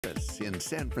in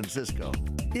San Francisco.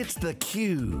 It's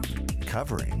theCUBE,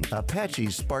 covering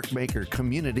Apache's SparkMaker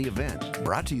community event,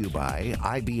 brought to you by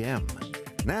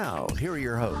IBM. Now, here are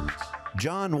your hosts,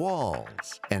 John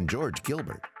Walls and George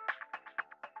Gilbert.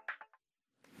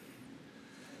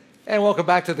 And welcome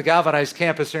back to the Galvanize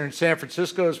campus here in San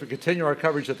Francisco as we continue our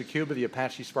coverage of theCUBE of the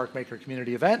Apache SparkMaker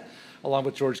community event. Along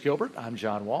with George Gilbert, I'm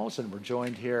John Walls, and we're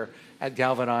joined here at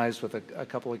Galvanize with a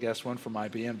couple of guests, one from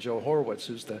IBM, Joe Horwitz,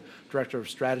 who's the Director of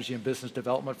Strategy and Business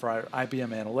Development for IBM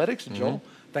Analytics. And Joel,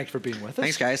 thanks for being with us.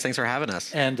 Thanks, guys. Thanks for having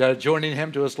us. And joining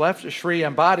him to his left,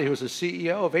 Satish Ambati, who's the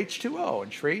CEO of H2O.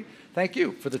 And Sri, thank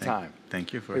you for the time.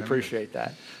 Thank you for We appreciate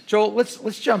that. Joel,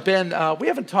 let's jump in. We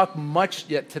haven't talked much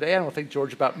yet today, I don't think,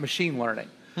 George, about machine learning.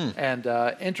 And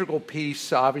integral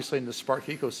piece, obviously, in the Spark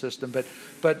ecosystem.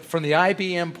 But from the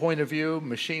IBM point of view,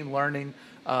 machine learning,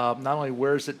 not only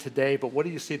where is it today, but what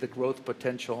do you see the growth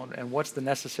potential, and what's the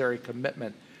necessary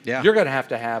commitment you're going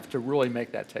to have to really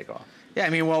make that take off? Yeah, I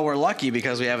mean, well, we're lucky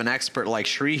because we have an expert like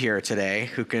Sri here today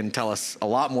who can tell us a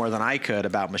lot more than I could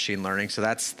about machine learning. So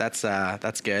that's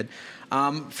good.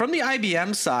 From the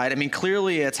IBM side, I mean,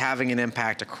 clearly it's having an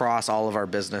impact across all of our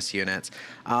business units.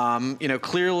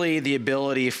 Clearly the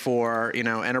ability for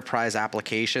enterprise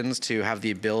applications to have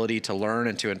the ability to learn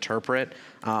and to interpret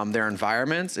their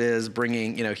environments is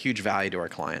bringing huge value to our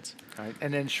clients. All right.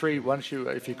 And then Sri, why don't you,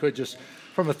 if you could, just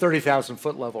from a 30,000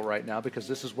 foot level right now, because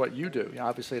this is what you do,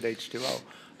 obviously at H2O,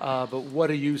 but what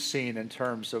are you seeing in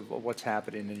terms of what's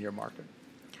happening in your market?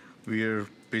 We are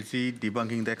busy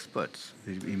debunking the experts.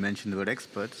 You mentioned the word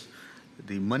experts.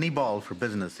 The money ball for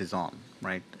business is on,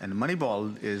 right? And the money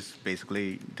ball is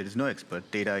basically, there is no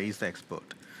expert, data is the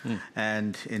expert.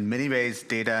 And in many ways,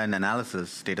 data and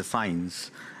analysis, data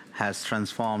science, has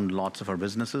transformed lots of our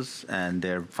businesses, and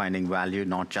they're finding value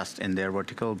not just in their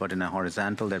vertical, but in a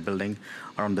horizontal they're building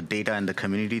around the data and the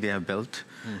community they have built.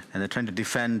 And they're trying to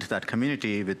defend that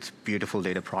community with beautiful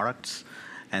data products,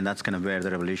 and that's kind of where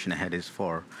the revolution ahead is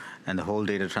for. And the whole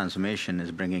data transformation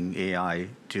is bringing AI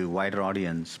to a wider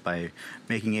audience by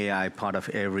making AI part of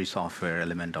every software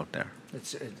element out there.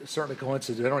 It's certainly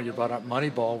coincidental you brought up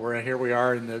Moneyball, where here we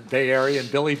are in the Bay Area, and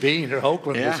Billy Beane at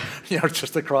Oakland was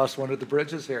just across one of the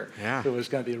bridges here, who was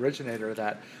kind of the originator of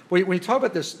that. When you talk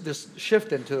about this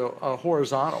shift into a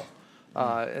horizontal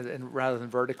and rather than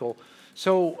vertical,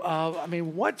 so I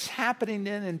mean, what's happening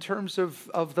in terms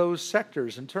of those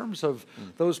sectors, in terms of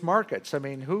those markets? I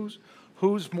mean,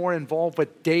 who's more involved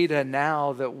with data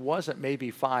now that wasn't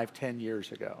maybe 5-10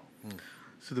 years ago?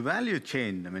 So the value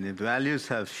chain, I mean, the values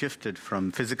have shifted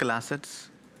from physical assets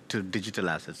to digital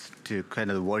assets to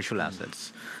kind of virtual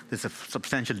assets. There's a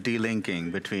substantial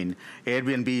delinking between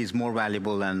Airbnb is more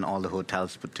valuable than all the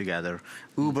hotels put together.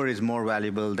 Uber is more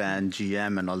valuable than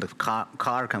GM and all the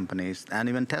car companies, and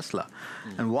even Tesla.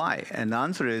 And why? And the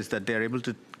answer is that they're able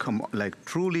to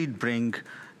truly bring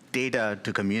data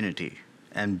to community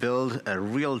and build a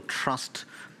real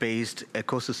trust-based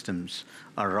ecosystems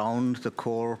around the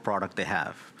core product they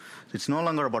have. So it's no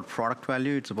longer about product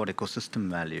value, it's about ecosystem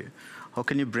value. How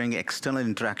can you bring external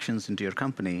interactions into your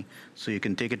company so you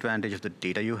can take advantage of the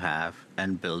data you have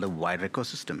and build a wider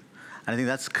ecosystem? And I think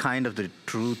that's kind of the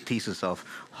true thesis of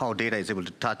how data is able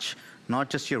to touch not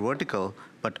just your vertical,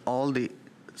 but all the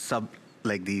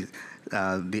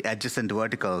the adjacent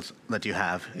verticals that you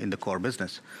have in the core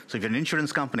business. So if you're an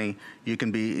insurance company, you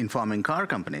can be informing car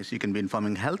companies, you can be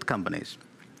informing health companies.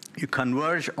 You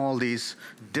converge all these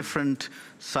different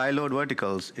siloed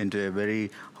verticals into a very,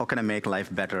 how can I make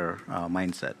life better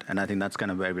mindset? And I think that's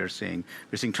kind of where we're seeing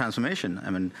transformation.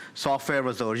 I mean, software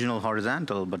was the original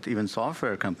horizontal, but even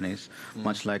software companies,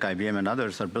 much like IBM and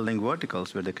others, are building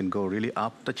verticals where they can go really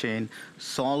up the chain,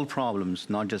 solve problems,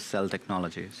 not just sell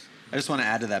technologies. I just want to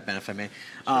add to that, Ben, if I may.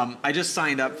 I just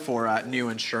signed up for new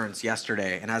insurance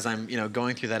yesterday, and as I'm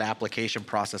going through that application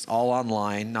process, all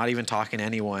online, not even talking to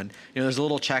anyone, there's a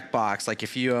little checkbox, like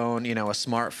if you own a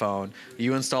smartphone,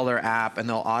 you install their app, and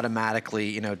they'll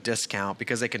automatically discount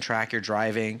because they can track your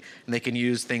driving, and they can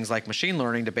use things like machine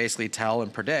learning to basically tell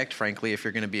and predict, frankly, if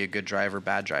you're going to be a good driver,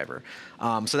 bad driver.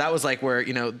 So that was like where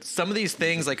some of these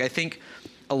things, like I think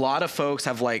a lot of folks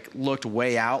have looked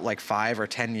way out 5 or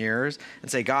 10 years and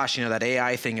say, gosh, that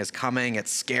AI thing is coming, it's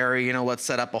scary, let's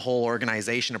set up a whole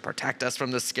organization to protect us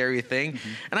from this scary thing.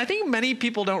 And I think many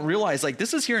people don't realize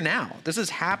this is here now. This is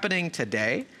happening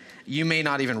today. you may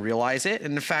not even realize it.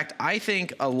 And in fact, I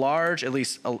think a large, at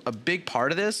least a big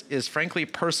part of this is frankly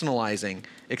personalizing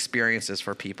experiences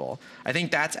for people. I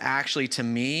think that's actually, to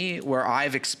me, where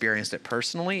I've experienced it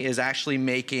personally, is actually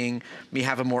making me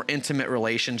have a more intimate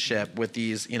relationship with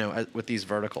these, with these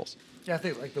verticals. Yeah, I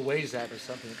think like the Waze app is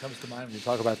something that comes to mind when you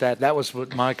talk about that. That was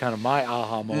what my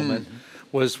aha moment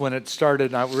was when it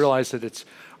started, and I realized that it's,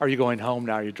 are you going home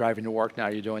now? Are you driving to work now?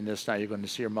 Are you doing this now? You're going to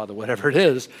see your mother, whatever it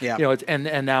is. Yeah.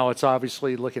 And now it's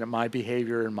obviously looking at my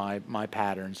behavior and my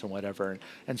patterns and whatever.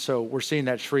 And so we're seeing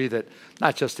that tree that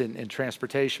not just in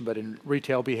transportation, but in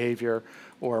retail behavior,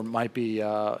 or might be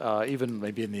even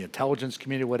maybe in the intelligence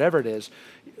community, whatever it is,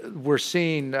 we're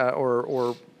seeing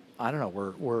or I don't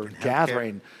know, we're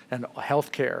gathering and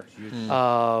healthcare,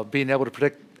 being able to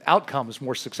predict outcomes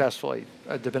more successfully,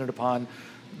 dependent upon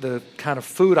the kind of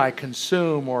food I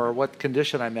consume or what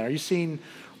condition I'm in. Are you seeing,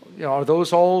 are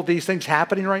those all these things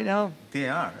happening right now? They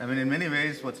are. I mean, in many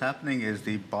ways, what's happening is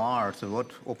the bar, so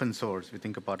what open source, we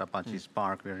think about Apache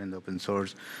Spark, we're in the open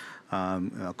source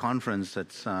conference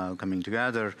that's coming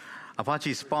together.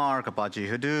 Apache Spark, Apache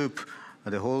Hadoop,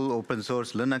 the whole open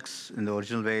source Linux in the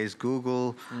original ways,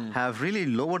 Google, have really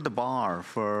lowered the bar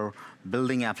for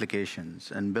building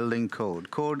applications and building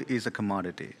code. Code is a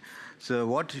commodity. So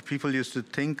what people used to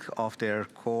think of their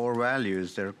core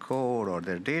values, their code or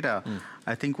their data,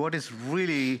 I think what is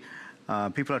really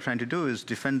people are trying to do is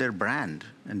defend their brand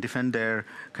and defend their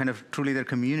kind of truly their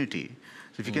community.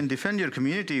 So if you can defend your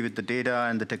community with the data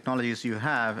and the technologies you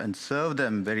have and serve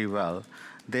them very well,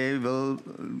 they will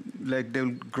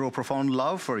they'll grow profound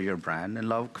love for your brand and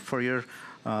love for your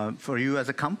for you as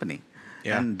a company.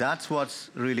 Yeah. And that's what's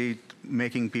really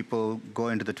making people go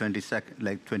into the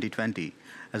 2020,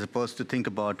 as opposed to think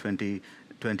about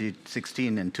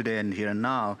 2016 and today and here and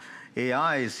now.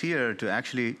 AI is here to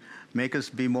actually make us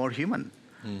be more human.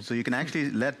 So you can actually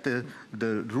let the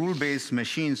rule-based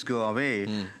machines go away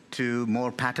to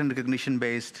more pattern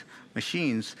recognition-based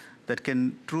machines that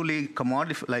can truly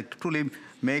truly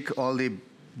make all the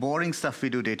boring stuff we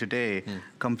do day to day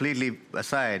completely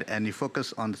aside, and you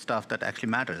focus on the stuff that actually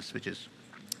matters, which is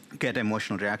get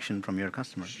emotional reaction from your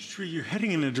customers. Sure, you're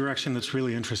heading in a direction that's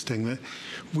really interesting.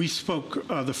 We spoke,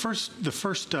 the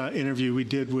first interview we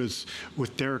did was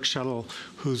with Derek Shuttle,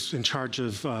 who's in charge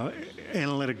of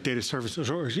analytic data services,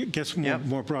 or I guess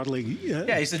more broadly.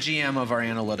 Yeah, he's the GM of our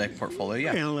analytic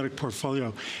portfolio. Analytic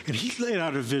portfolio. And he laid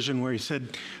out a vision where he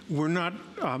said, we're not,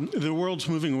 the world's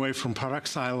moving away from product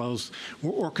silos.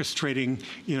 We're orchestrating,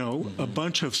 a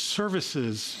bunch of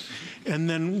services. And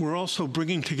then we're also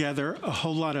bringing together a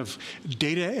whole lot of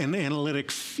data and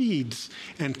analytic feeds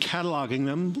and cataloging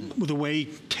them the way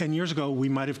 10 years ago we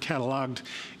might have cataloged,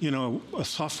 a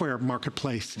software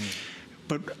marketplace.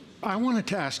 But I wanted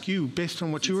to ask you, based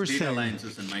on what you were saying. Data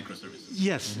alliances and microservices.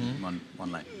 Yes.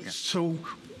 One line. Yeah. So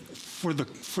for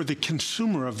the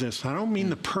consumer of this, I don't mean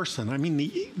the person, I mean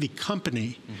the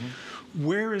company.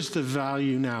 Where is the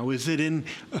value now? Is it in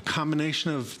a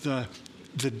combination of the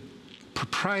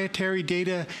proprietary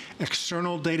data,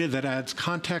 external data that adds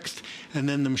context, and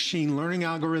then the machine learning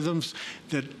algorithms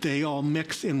that they all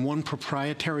mix in one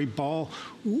proprietary ball?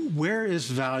 Where is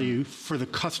value for the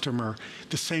customer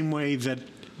the same way that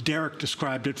Derek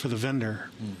described it for the vendor?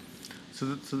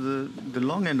 So the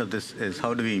long end of this is,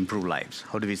 how do we improve lives?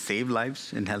 How do we save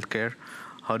lives in healthcare?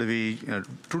 How do we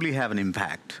truly have an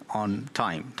impact on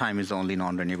time? Time is the only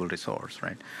non-renewable resource,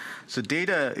 right? So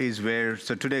data is where,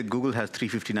 so today Google has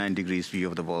 359 degrees view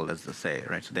of the world, as they say,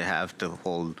 right? So they have the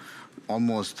whole,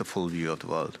 almost the full view of the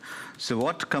world. So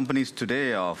what companies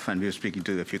today and we're speaking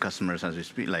to a few customers as we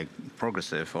speak, like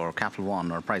Progressive or Capital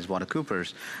One or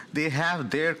PricewaterhouseCoopers, they have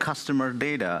their customer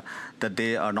data that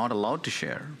they are not allowed to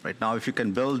share. Right now, if you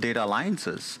can build data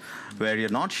alliances where you're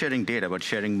not sharing data but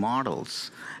sharing models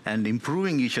and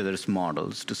improving each other's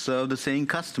models to serve the same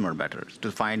customer better,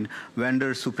 to find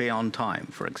vendors who pay on time,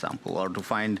 for example, or to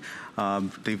find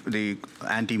the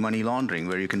anti-money laundering,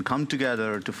 where you can come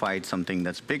together to fight something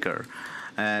that's bigger.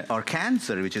 Or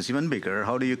cancer, which is even bigger.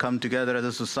 How do you come together as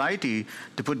a society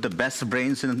to put the best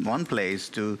brains in one place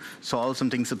to solve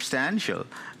something substantial,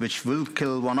 which will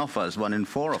kill one of us, 1 in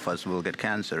 4 of us will get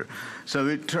cancer. So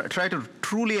we try to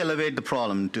truly elevate the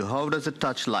problem to how does it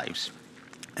touch lives.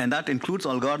 And that includes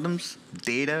algorithms,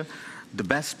 data, the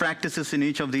best practices in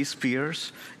each of these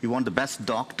spheres. You want the best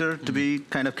doctor to be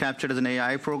kind of captured as an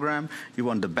AI program. You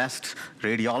want the best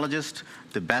radiologist,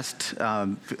 the best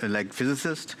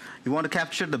physicist. You want to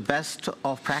capture the best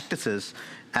of practices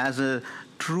as a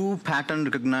true pattern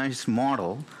recognized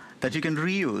model that you can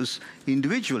reuse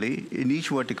individually in each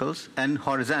verticals and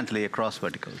horizontally across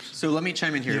verticals. So let me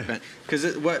chime in here,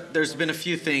 because there's been a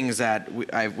few things that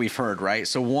we've heard, right?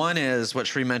 So one is what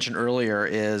Sri mentioned earlier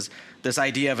is this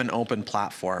idea of an open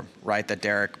platform, right, that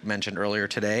Derek mentioned earlier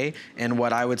today. And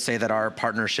what I would say that our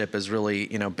partnership is really,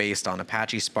 based on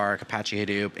Apache Spark, Apache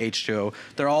Hadoop, H2O.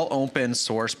 They're all open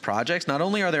source projects. Not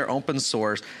only are they open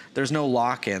source, there's no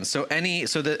lock-in.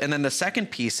 And then the second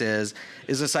piece is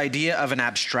this idea of an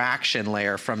abstraction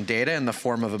layer from data in the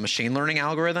form of a machine learning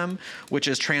algorithm, which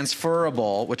is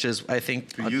transferable, which is, I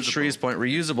think, Shri's point,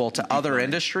 reusable to other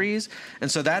industries.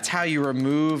 And so that's how you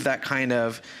remove that kind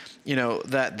of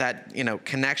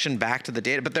connection back to the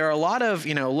data. But there are a lot of,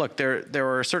 look, there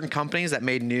were certain companies that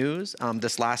made news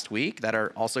this last week that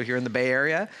are also here in the Bay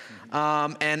Area.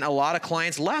 And a lot of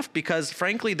clients left because,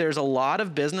 frankly, there's a lot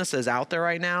of businesses out there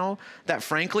right now that,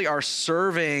 frankly, are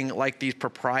serving like these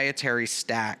proprietary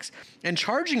stacks and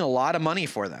charging a lot of money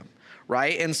for them.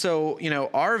 Right. And so,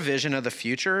 our vision of the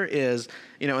future is,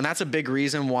 and that's a big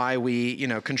reason why we,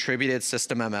 contributed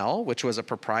SystemML, which was a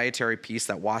proprietary piece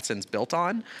that Watson's built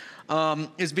on,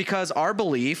 is because our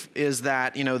belief is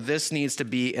that, this needs to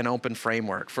be an open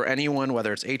framework for anyone,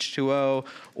 whether it's H2O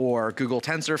or Google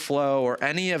TensorFlow or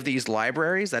any of these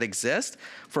libraries that exist,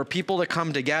 for people to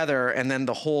come together and then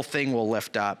the whole thing will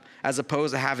lift up, as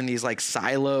opposed to having these like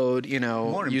siloed,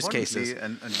 use cases.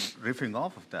 And riffing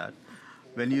off of that,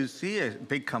 when you see a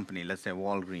big company, let's say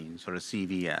Walgreens or a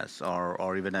CVS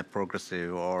or even a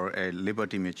Progressive or a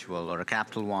Liberty Mutual or a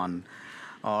Capital One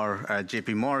or a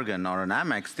JP Morgan or an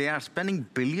Amex, they are spending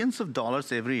billions of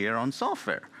dollars every year on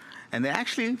software. And they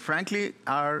actually, frankly,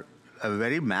 are a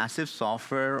very massive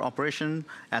software operation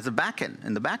as a backend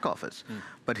in the back office.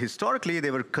 But historically,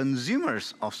 they were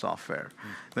consumers of software.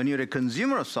 When you're a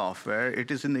consumer of software, it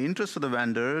is in the interest of the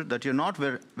vendor that you're not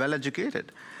well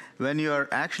educated. When you are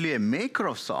actually a maker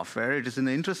of software, it is in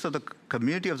the interest of the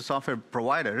community of the software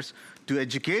providers to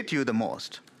educate you the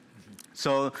most.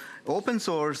 So open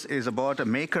source is about a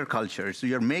maker culture. So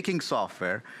you're making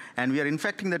software, and we are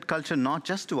infecting that culture not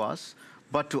just to us,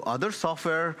 but to other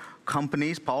software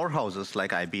companies, powerhouses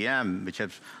like IBM, which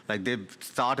have, they've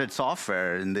started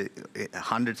software in the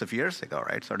hundreds of years ago,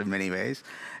 right? Sort of many ways.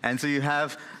 And so you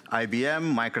have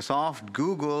IBM, Microsoft,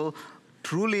 Google,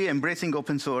 truly embracing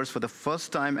open source for the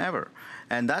first time ever.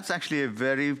 And that's actually a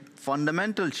very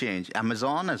fundamental change.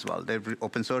 Amazon as well, they've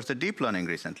open sourced the deep learning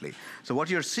recently. So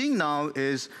what you're seeing now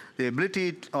is the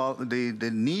ability, the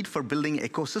need for building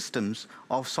ecosystems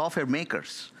of software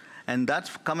makers. And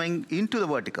that's coming into the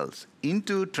verticals,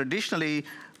 into traditionally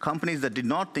companies that did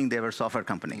not think they were software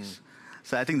companies.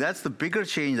 So I think that's the bigger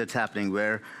change that's happening,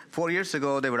 where 4 years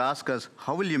ago, they would ask us,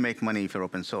 how will you make money if you're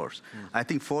open source? I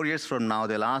think 4 years from now,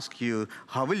 they'll ask you,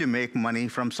 how will you make money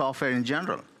from software in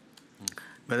general?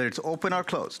 Whether it's open or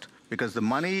closed, because the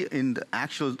money in the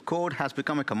actual code has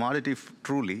become a commodity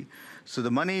truly. So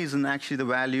the money isn't actually the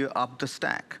value up the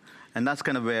stack. And that's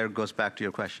kind of where it goes back to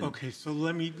your question. Okay, so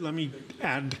let me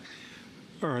add,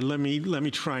 or let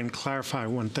me try and clarify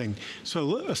one thing.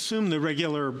 So assume the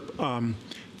regular,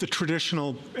 the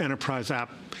traditional enterprise app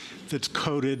that's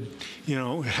coded,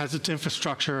 it has its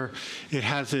infrastructure, it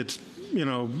has its,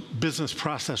 business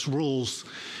process rules.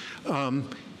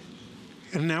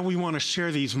 And now we want to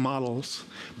share these models.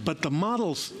 But the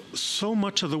models, so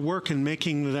much of the work in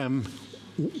making them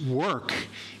work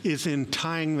is in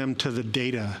tying them to the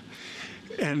data.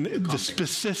 And the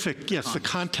specific, the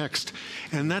context.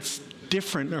 And that's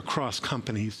different across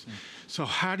companies. So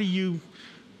how do you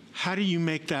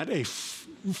make that a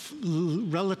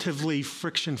relatively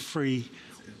friction-free?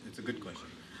 It's a good question.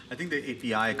 I think the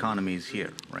API economy is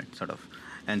here, right, sort of.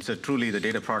 And so truly the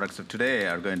data products of today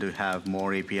are going to have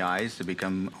more APIs to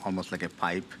become almost like a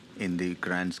pipe in the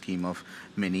grand scheme of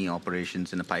many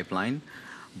operations in a pipeline.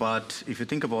 But if you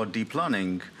think about deep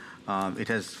learning, it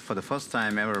has, for the first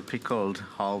time ever, pickled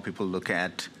how people look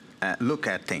at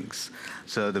things.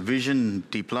 So the vision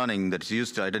deep learning that's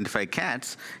used to identify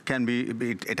cats can be,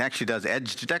 it actually does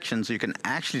edge detection, so you can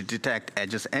actually detect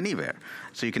edges anywhere.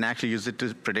 So you can actually use it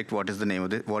to predict what is the name of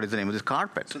this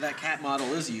carpet. So that cat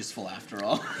model is useful after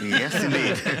all. Yes,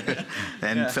 indeed.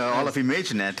 And so all of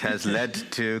ImageNet has led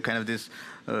to kind of this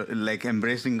like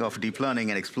embracing of deep learning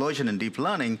and explosion in deep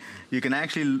learning. You can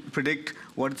actually predict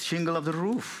what's the shingle of the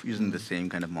roof using the same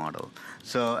kind of model.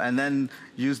 So, and then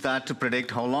use that to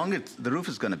predict how long the roof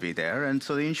is going to be there. And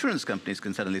so the insurance companies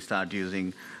can suddenly start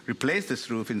replace this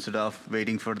roof instead of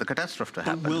waiting for the catastrophe to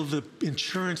happen. But will the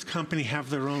insurance company have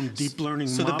their own deep learning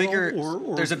model?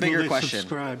 Or there's a bigger question.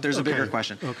 Subscribe? There's a bigger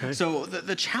question. Okay. So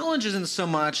the challenge isn't so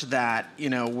much that,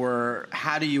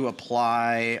 how do you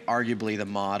apply arguably the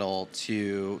model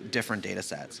to to different data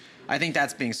sets. I think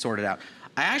that's being sorted out.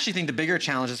 I actually think the bigger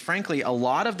challenge is, frankly, a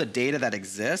lot of the data that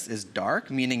exists is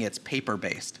dark, meaning it's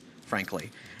paper-based,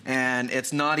 frankly. And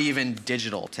it's not even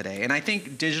digital today. And I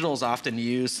think digital is often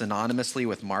used synonymously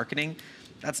with marketing.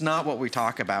 That's not what we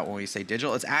talk about when we say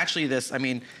digital. It's actually this, I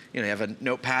mean, you have a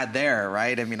notepad there,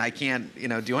 right? I mean, I can't,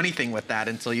 do anything with that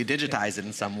until you digitize it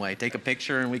in some way. Take a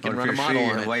picture and we can run a model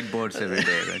on it. Whiteboards every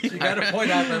day, right? You got to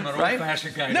point out them an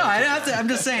old-fashioned guy. No, I'm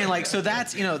just saying, like, so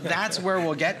that's, that's where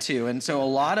we'll get to. And so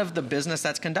a lot of the business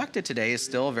that's conducted today is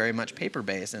still very much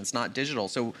paper-based and it's not digital.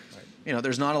 So,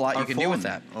 there's not a lot you can do with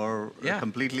that. Or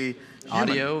completely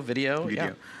audio, video.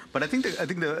 Yeah. But I think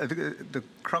the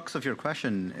crux of your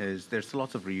question is there's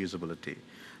lots of reusability.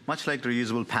 Much like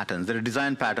reusable patterns, there are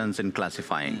design patterns in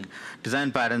classifying,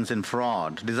 design patterns in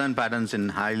fraud, design patterns in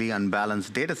highly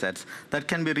unbalanced data sets that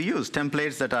can be reused.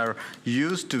 Templates that are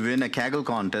used to win a Kaggle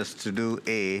contest to do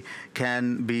A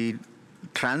can be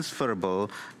transferable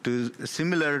to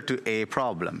similar to a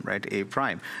problem, right? A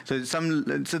prime. So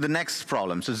the next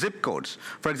problem. So zip codes.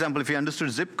 For example, if you understood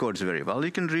zip codes very well,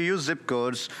 you can reuse zip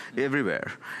codes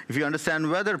everywhere. If you understand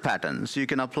weather patterns, you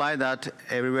can apply that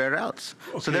everywhere else.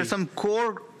 Okay. So there's some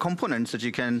core components that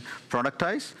you can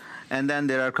productize, and then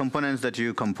there are components that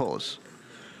you compose.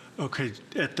 Okay,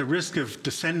 at the risk of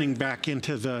descending back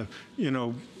into the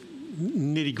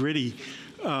nitty gritty.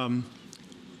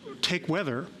 Take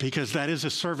weather, because that is a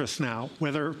service now.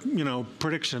 Weather,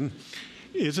 prediction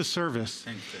is a service.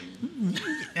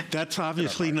 That's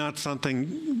obviously not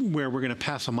something where we're going to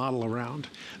pass a model around.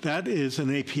 That is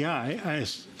an API.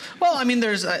 Well, I mean,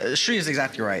 Sri is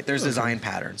exactly right. There's design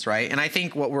patterns, right? And I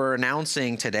think what we're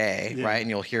announcing today, right, and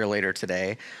you'll hear later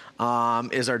today,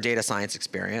 is our data science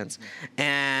experience.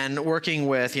 And working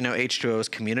with, H2O's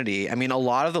community, I mean, a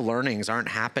lot of the learnings aren't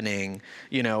happening,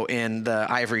 in the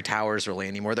ivory towers really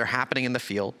anymore. They're happening in the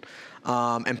field.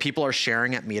 And people are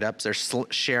sharing at meetups. They're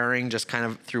sharing just kind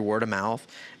of through word of mouth.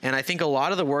 And I think a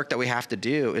lot of the work that we have to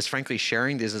do is frankly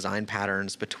sharing these design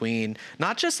patterns between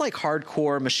not just like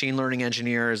hardcore machine learning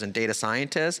engineers and data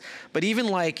scientists, but even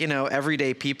like,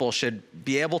 everyday people should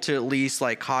be able to at least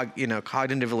like,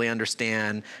 cognitively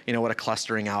understand, what a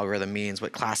clustering algorithm means,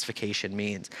 what classification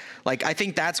means. Like, I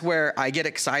think that's where I get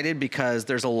excited because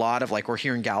there's a lot of like, we're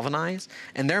here in Galvanize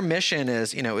and their mission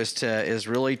is, is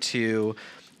really to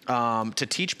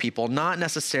teach people not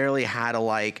necessarily how to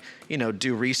like,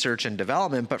 do research and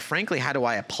development, but frankly, how do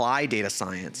I apply data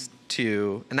science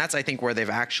to, and that's I think where they've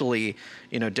actually,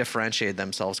 differentiated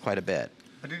themselves quite a bit.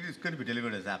 But it is going to be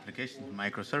delivered as applications,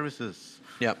 microservices,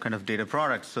 yep. kind of data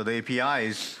products. So the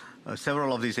APIs,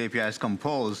 several of these APIs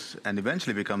compose and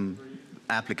eventually become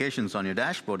applications on your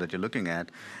dashboard that you're looking at.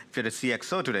 If you're a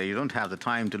CXO today, you don't have the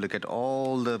time to look at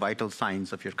all the vital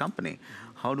signs of your company.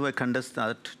 How do I condense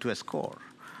that to a score?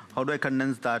 How do I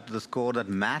condense that to the score that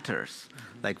matters?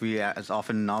 Like we as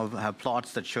often now have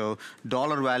plots that show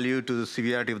dollar value to the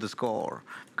severity of the score,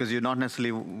 because you're not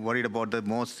necessarily worried about the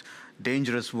most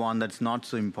dangerous one that's not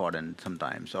so important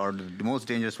sometimes, or the most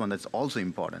dangerous one that's also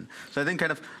important. So I think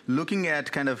kind of looking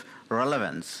at kind of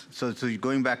relevance, so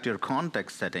going back to your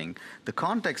context setting, the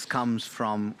context comes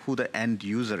from who the end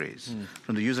user is,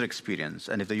 from the user experience.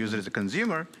 And if the user is a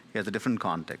consumer, he has a different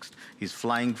context. He's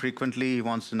flying frequently, he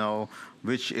wants to know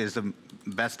which is the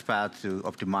best path to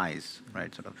optimize,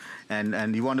 right?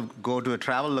 And you want to go to a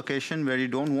travel location where you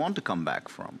don't want to come back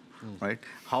from. Right?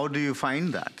 How do you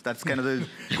find that? That's kind of the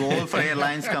goal for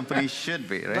airlines companies should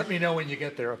be, right? Let me know when you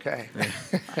get there, okay?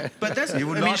 But that's, you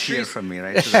would not hear from me,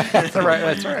 right? That's right.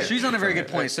 That's right. She's on a very good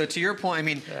point. So to your point, I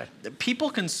mean, people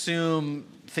consume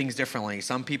things differently.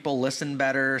 Some people listen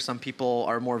better. Some people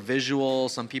are more visual.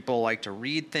 Some people like to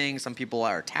read things. Some people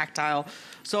are tactile.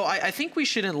 So I think we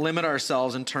shouldn't limit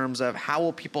ourselves in terms of how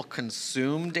will people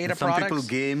consume data products. Some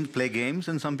people play games,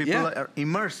 and some people are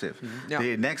immersive.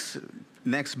 The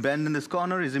next bend in this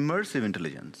corner is immersive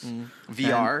intelligence.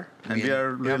 VR. And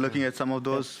we're looking at some of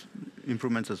those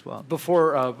improvements as well.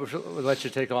 Before we let you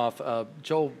take off,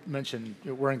 Joel mentioned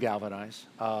we're in Galvanize.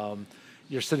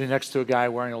 You're sitting next to a guy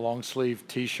wearing a long sleeve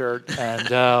T-shirt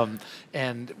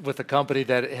and with a company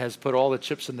that has put all the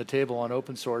chips on the table on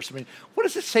open source. I mean, what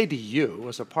does it say to you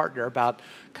as a partner about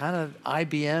kind of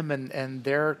IBM and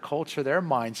their culture, their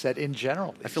mindset in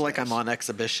general? I feel like I'm on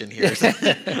exhibition here.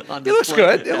 It looks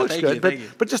good. It looks good.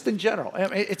 But just in general, I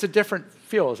mean, it's a different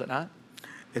feel, is it not?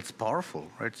 It's powerful,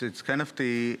 right? So it's kind of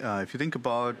the, if you think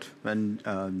about when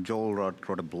Joel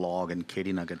wrote a blog in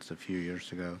KD Nuggets a few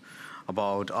years ago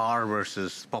about R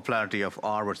versus popularity of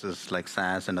R versus like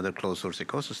SAS and other closed source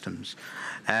ecosystems.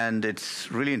 And it's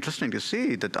really interesting to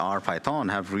see that R, Python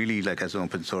have really, like as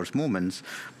open source movements,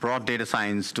 brought data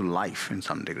science to life in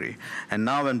some degree. And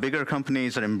now when bigger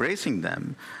companies are embracing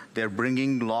them, they're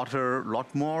bringing a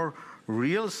lot more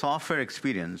real software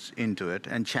experience into it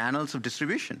and channels of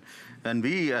distribution. And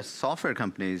we, as software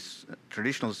companies,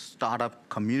 traditional startup,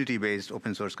 community-based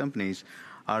open source companies,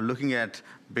 are looking at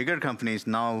bigger companies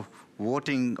now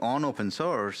voting on open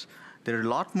source. There are a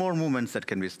lot more movements that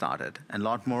can be started, and a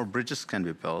lot more bridges can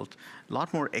be built, a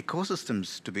lot more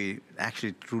ecosystems to be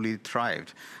actually truly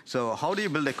thrived. So how do you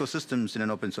build ecosystems in an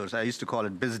open source? I used to call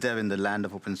it biz dev in the land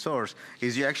of open source,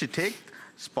 is you actually take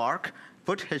Spark,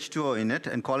 put H2O in it,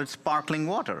 and call it sparkling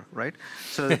water, right?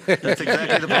 So that's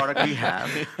exactly the product we have,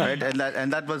 right?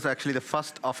 And that was actually the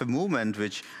first of a movement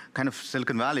which kind of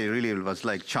Silicon Valley really was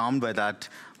like charmed by that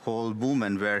whole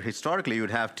movement where historically you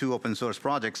would have two open source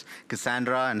projects,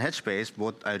 Cassandra and HBase,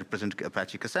 both I represent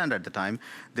Apache Cassandra at the time.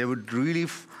 They would really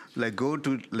like go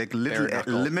to like little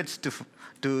limits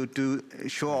to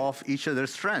show off each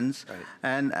other's strengths, right.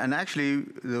 And actually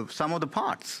the sum of the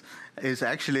parts is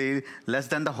actually less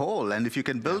than the whole. And if you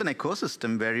can build an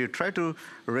ecosystem where you try to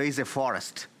raise a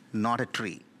forest, not a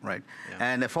tree, right? Yeah.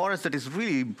 And a forest that is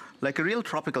really like a real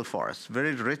tropical forest,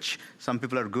 very rich. Some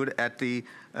people are good at the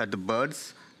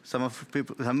birds. Some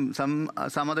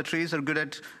other trees are good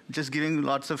at just giving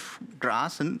lots of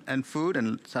grass and food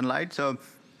and sunlight. So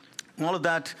all of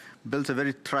that builds a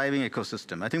very thriving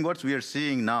ecosystem. I think what we are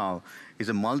seeing now is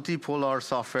a multipolar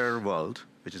software world,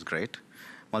 which is great.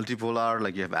 Multipolar,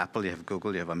 like you have Apple, you have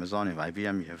Google, you have Amazon, you have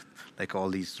IBM, you have like all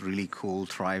these really cool,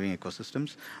 thriving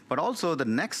ecosystems. But also the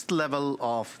next level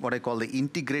of what I call the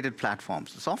integrated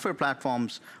platforms. The software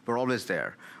platforms were always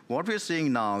there. What we're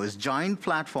seeing now is giant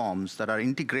platforms that are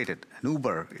integrated, an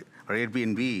Uber or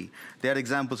Airbnb. They are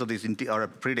examples of these, or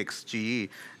Predix, GE.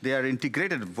 They are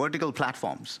integrated vertical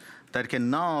platforms that can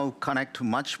now connect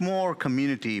much more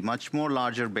community, much more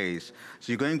larger base.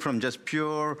 So you're going from just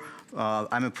pure,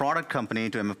 I'm a product company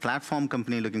to I'm a platform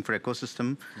company looking for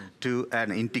ecosystem to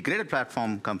an integrated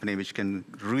platform company which can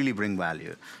really bring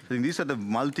value. I think these are the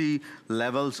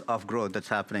multi-levels of growth that's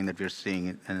happening that we're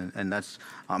seeing, and that's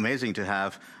amazing to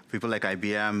have. People like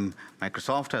IBM,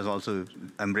 Microsoft has also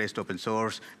embraced open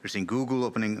source. We're seeing Google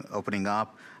opening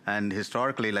up, and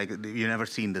historically, like you've never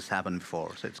seen this happen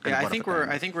before. So it's kind of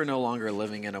I think we're no longer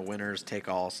living in a winners take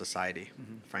all society.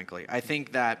 Frankly, I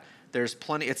think that there's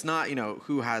plenty. It's not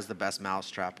who has the best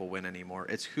mousetrap will win anymore.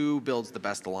 It's who builds the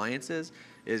best alliances.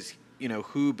 Is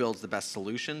who builds the best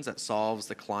solutions that solves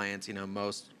the client's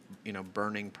most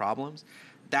burning problems.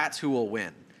 That's who will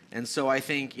win. And so I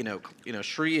think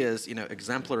Sri is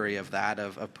exemplary of that,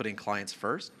 of putting clients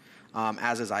first,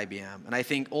 as is IBM. And I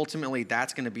think ultimately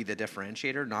that's going to be the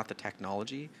differentiator, not the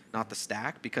technology, not the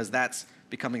stack, because that's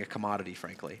becoming a commodity,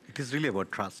 frankly. It is really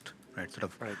about trust. Right,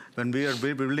 when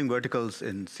we're building verticals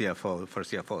in CFOs, for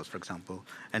example,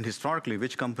 and historically,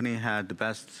 which company had the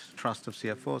best trust of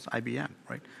CFOs? IBM,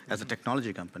 right? As a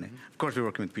technology company. Of course, we're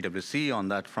working with PwC on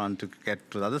that front to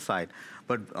get to the other side,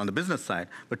 but on the business side.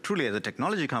 But truly, as a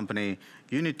technology company,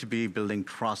 you need to be building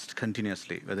trust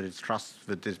continuously, whether it's trust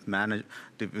with this man,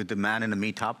 with the man in a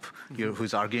meetup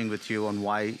who's arguing with you on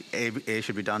why A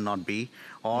should be done, not B,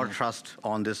 or trust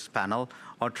on this panel,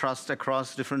 or trust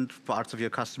across different parts of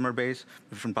your customer base,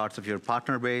 different parts of your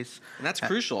partner base. And that's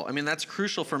crucial. I mean, that's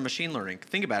crucial for machine learning.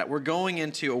 Think about it. We're going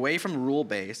away from rule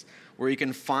base, where you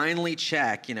can finally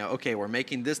check, okay, we're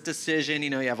making this decision,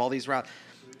 you have all these routes,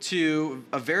 to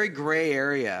a very gray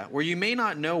area where you may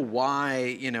not know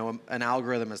why, an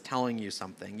algorithm is telling you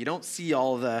something. You don't see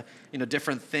all the,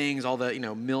 different things, all the,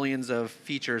 millions of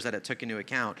features that it took into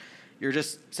account. You're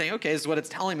just saying, okay, this is what it's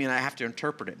telling me, and I have to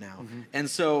interpret it now. And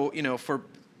so,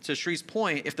 to Sri's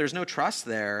point, if there's no trust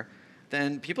there,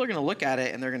 then people are going to look at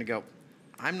it and they're going to go,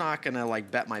 I'm not going to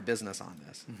bet my business on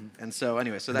this. And so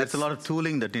anyway, so that's a lot of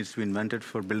tooling that needs to be invented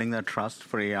for building that trust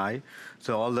for AI.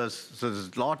 So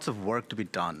there's lots of work to be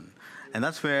done. And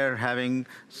that's where having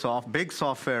big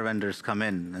software vendors come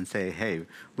in and say, hey,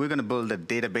 we're going to build a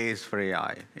database for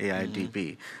AI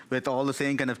DB, with all the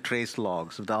same kind of trace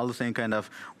logs, with all the same kind of,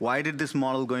 why did this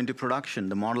model go into production?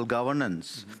 The model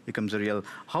governance becomes a real,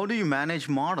 how do you manage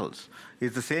models?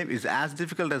 It's the same, it's as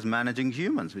difficult as managing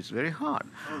humans, which is very hard,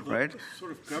 right?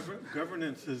 Sort of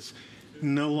governance is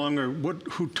no longer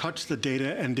who touched the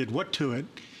data and did what to it.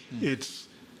 It's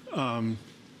a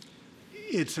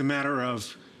matter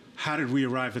of, how did we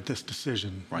arrive at this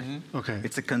decision? Right. Okay.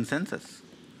 It's a consensus.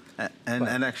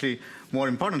 And actually, more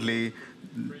importantly,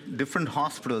 different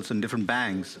hospitals and different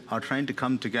banks are trying to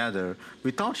come together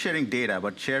without sharing data,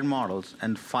 but share models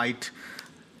and fight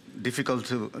difficult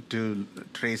to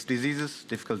trace diseases,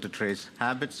 difficult to trace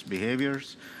habits,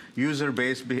 behaviors,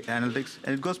 user-based analytics.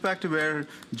 And it goes back to where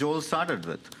Joel started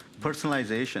with,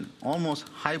 personalization, almost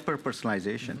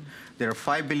hyper-personalization. There are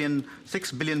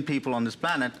 6 billion people on this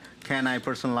planet. Can I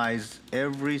personalize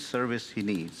every service he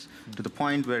needs to the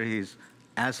point where he's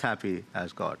as happy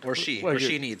as God? Or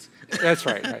she needs. That's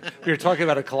right. We were talking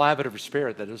about a collaborative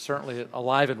spirit that is certainly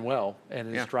alive and well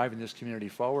and is driving this community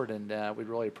forward. And we'd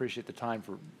really appreciate the time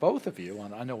for both of you.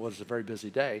 I know it was a very busy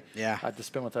day to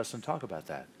spend with us and talk about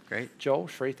that. Great. Joel,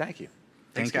 Sri, thank you.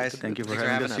 Thanks, guys. Thank you for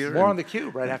having us here. More on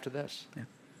theCUBE right after this. Yeah.